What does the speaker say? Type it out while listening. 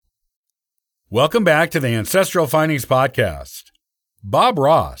Welcome back to the Ancestral Findings Podcast. Bob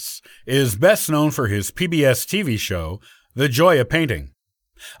Ross is best known for his PBS TV show, The Joy of Painting.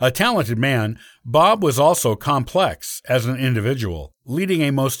 A talented man, Bob was also complex as an individual, leading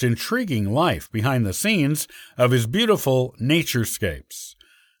a most intriguing life behind the scenes of his beautiful naturescapes.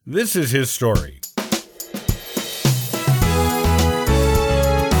 This is his story.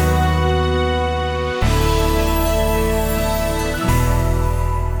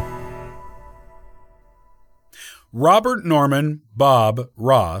 Robert Norman Bob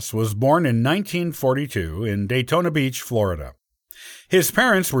Ross was born in 1942 in Daytona Beach, Florida. His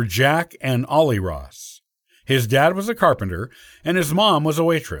parents were Jack and Ollie Ross. His dad was a carpenter, and his mom was a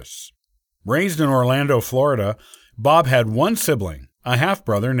waitress. Raised in Orlando, Florida, Bob had one sibling, a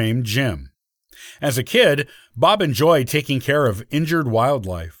half-brother named Jim. As a kid, Bob enjoyed taking care of injured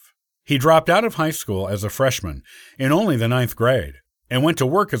wildlife. He dropped out of high school as a freshman in only the 9th grade and went to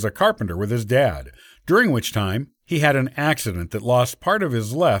work as a carpenter with his dad, during which time he had an accident that lost part of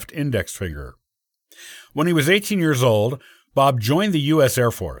his left index finger. When he was 18 years old, Bob joined the U.S.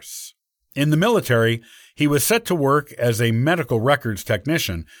 Air Force. In the military, he was set to work as a medical records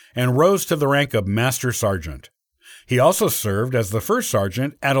technician and rose to the rank of Master Sergeant. He also served as the first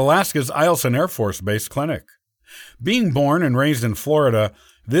sergeant at Alaska's Eielson Air Force Base Clinic. Being born and raised in Florida,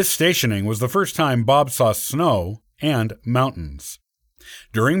 this stationing was the first time Bob saw snow and mountains.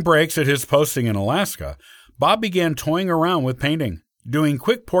 During breaks at his posting in Alaska, Bob began toying around with painting, doing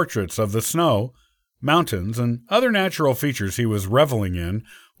quick portraits of the snow, mountains, and other natural features he was reveling in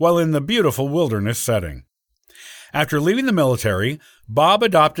while in the beautiful wilderness setting. After leaving the military, Bob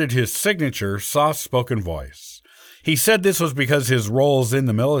adopted his signature soft-spoken voice. He said this was because his roles in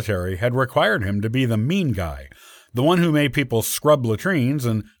the military had required him to be the mean guy, the one who made people scrub latrines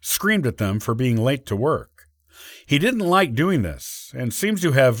and screamed at them for being late to work. He didn't like doing this and seems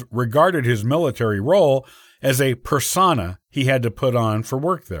to have regarded his military role as a persona he had to put on for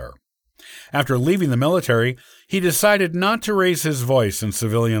work there. After leaving the military, he decided not to raise his voice in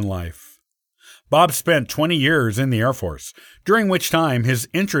civilian life. Bob spent 20 years in the Air Force, during which time his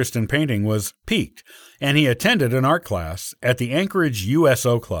interest in painting was piqued, and he attended an art class at the Anchorage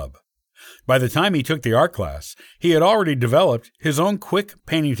USO Club. By the time he took the art class, he had already developed his own quick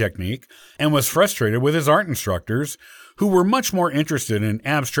painting technique and was frustrated with his art instructors, who were much more interested in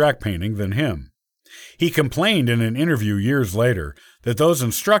abstract painting than him. He complained in an interview years later that those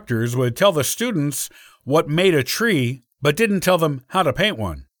instructors would tell the students what made a tree but didn't tell them how to paint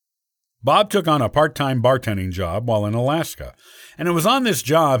one. Bob took on a part-time bartending job while in Alaska, and it was on this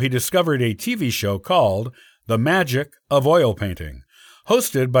job he discovered a TV show called The Magic of Oil Painting,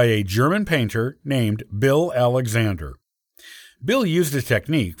 hosted by a German painter named Bill Alexander. Bill used a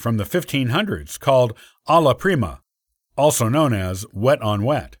technique from the 1500s called alla prima, also known as wet on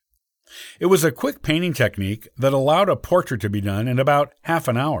wet. It was a quick painting technique that allowed a portrait to be done in about half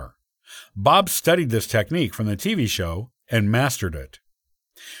an hour. Bob studied this technique from the TV show and mastered it.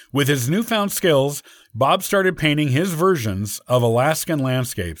 With his newfound skills, Bob started painting his versions of Alaskan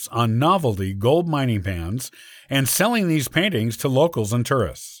landscapes on novelty gold mining pans and selling these paintings to locals and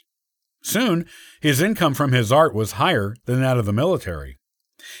tourists. Soon, his income from his art was higher than that of the military.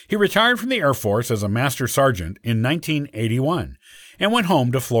 He retired from the Air Force as a Master Sergeant in 1981 and went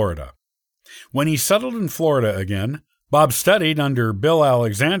home to Florida. When he settled in Florida again, Bob studied under Bill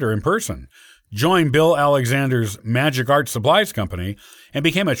Alexander in person, joined Bill Alexander's Magic Art Supplies Company, and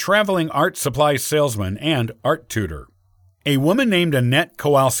became a traveling art supply salesman and art tutor. A woman named Annette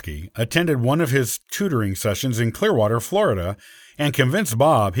Kowalski attended one of his tutoring sessions in Clearwater, Florida, and convinced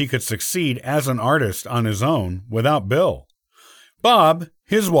Bob he could succeed as an artist on his own without Bill. Bob,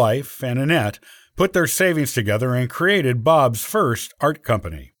 his wife, and Annette put their savings together and created Bob's first art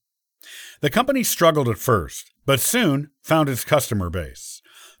company. The company struggled at first, but soon found its customer base.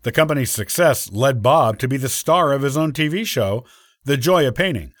 The company's success led Bob to be the star of his own TV show, The Joy of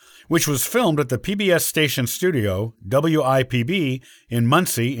Painting, which was filmed at the PBS station studio WIPB in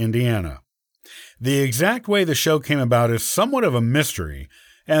Muncie, Indiana. The exact way the show came about is somewhat of a mystery,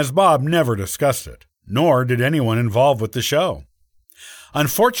 as Bob never discussed it, nor did anyone involved with the show.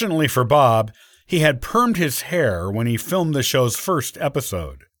 Unfortunately for Bob, he had permed his hair when he filmed the show's first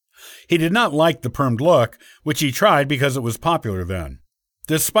episode. He did not like the permed look, which he tried because it was popular then.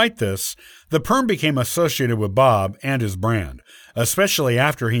 Despite this, the perm became associated with Bob and his brand, especially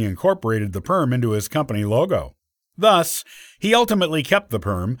after he incorporated the perm into his company logo. Thus, he ultimately kept the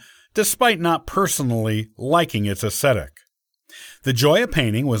perm, despite not personally liking its aesthetic. The Joy of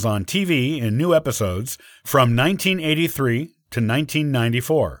Painting was on TV in new episodes from 1983 to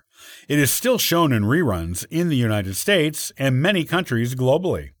 1994. It is still shown in reruns in the United States and many countries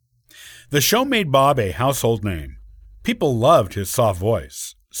globally. The show made Bob a household name. People loved his soft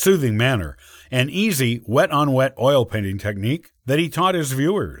voice, soothing manner, and easy wet-on-wet oil painting technique that he taught his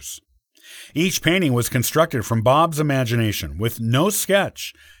viewers. Each painting was constructed from Bob's imagination with no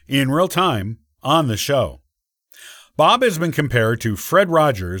sketch, in real time, on the show. Bob has been compared to Fred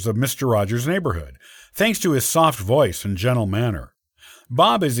Rogers of Mr. Rogers' Neighborhood, thanks to his soft voice and gentle manner.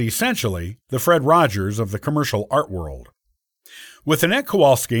 Bob is essentially the Fred Rogers of the commercial art world. With Annette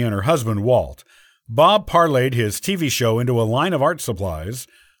Kowalski and her husband Walt, Bob parlayed his TV show into a line of art supplies,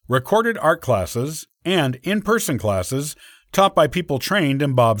 recorded art classes, and in-person classes taught by people trained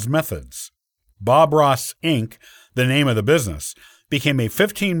in Bob's methods. Bob Ross, Inc., the name of the business, became a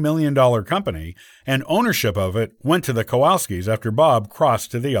 $15 million company, and ownership of it went to the Kowalskis after Bob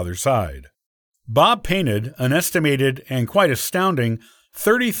crossed to the other side. Bob painted an estimated and quite astounding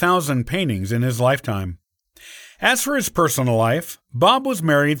 30,000 paintings in his lifetime. As for his personal life, Bob was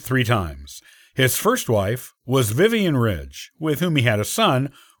married 3 times. His first wife was Vivian Ridge, with whom he had a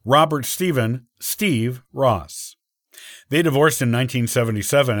son, Robert Stephen "Steve" Ross. They divorced in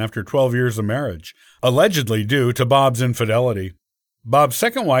 1977 after 12 years of marriage, allegedly due to Bob's infidelity. Bob's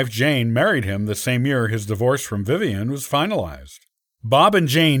second wife, Jane, married him the same year his divorce from Vivian was finalized. Bob and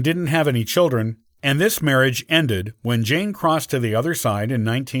Jane didn't have any children, and this marriage ended when Jane crossed to the other side in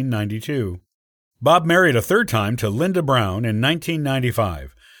 1992. Bob married a third time to Linda Brown in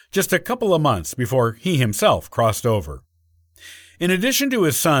 1995, just a couple of months before he himself crossed over. In addition to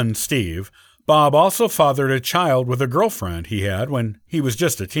his son, Steve, Bob also fathered a child with a girlfriend he had when he was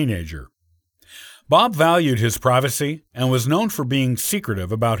just a teenager. Bob valued his privacy and was known for being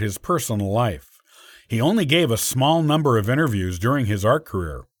secretive about his personal life. He only gave a small number of interviews during his art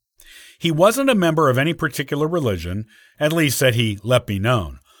career. He wasn't a member of any particular religion, at least that he let be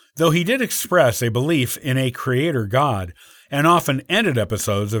known, though he did express a belief in a creator God and often ended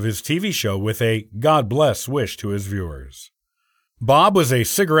episodes of his TV show with a God bless wish to his viewers. Bob was a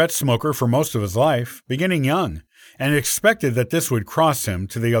cigarette smoker for most of his life, beginning young, and expected that this would cross him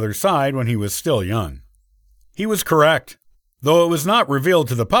to the other side when he was still young. He was correct, though it was not revealed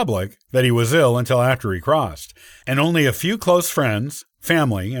to the public that he was ill until after he crossed, and only a few close friends,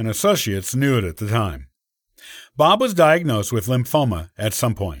 family, and associates knew it at the time. Bob was diagnosed with lymphoma at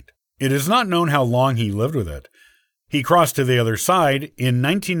some point. It is not known how long he lived with it. He crossed to the other side in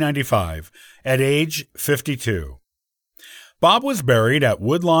 1995 at age 52. Bob was buried at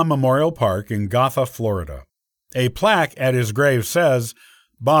Woodlawn Memorial Park in Gotha, Florida. A plaque at his grave says,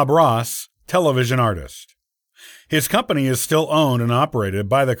 Bob Ross, television artist. His company is still owned and operated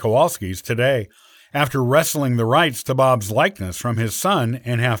by the Kowalskis today, after wrestling the rights to Bob's likeness from his son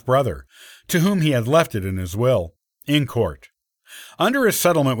and half-brother, to whom he had left it in his will, in court. Under his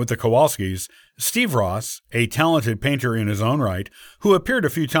settlement with the Kowalskis, Steve Ross, a talented painter in his own right, who appeared a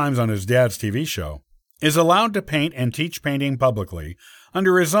few times on his dad's TV show, is allowed to paint and teach painting publicly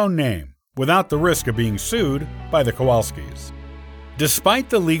under his own name, without the risk of being sued by the Kowalskis. Despite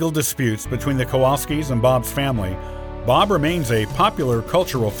the legal disputes between the Kowalskis and Bob's family, Bob remains a popular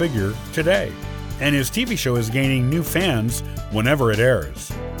cultural figure today, and his TV show is gaining new fans whenever it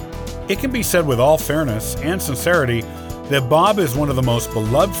airs. It can be said with all fairness and sincerity that Bob is one of the most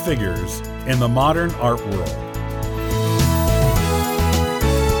beloved figures in the modern art world.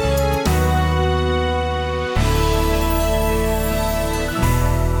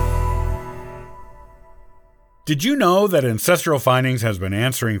 Did you know that Ancestral Findings has been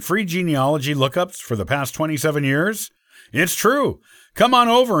answering free genealogy lookups for the past 27 years? It's true. Come on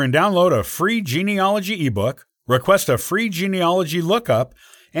over and download a free genealogy ebook, request a free genealogy lookup,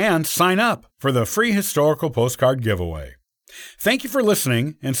 and sign up for the free historical postcard giveaway. Thank you for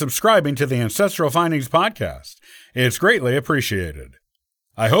listening and subscribing to the Ancestral Findings podcast. It's greatly appreciated.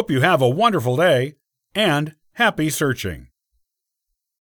 I hope you have a wonderful day and happy searching.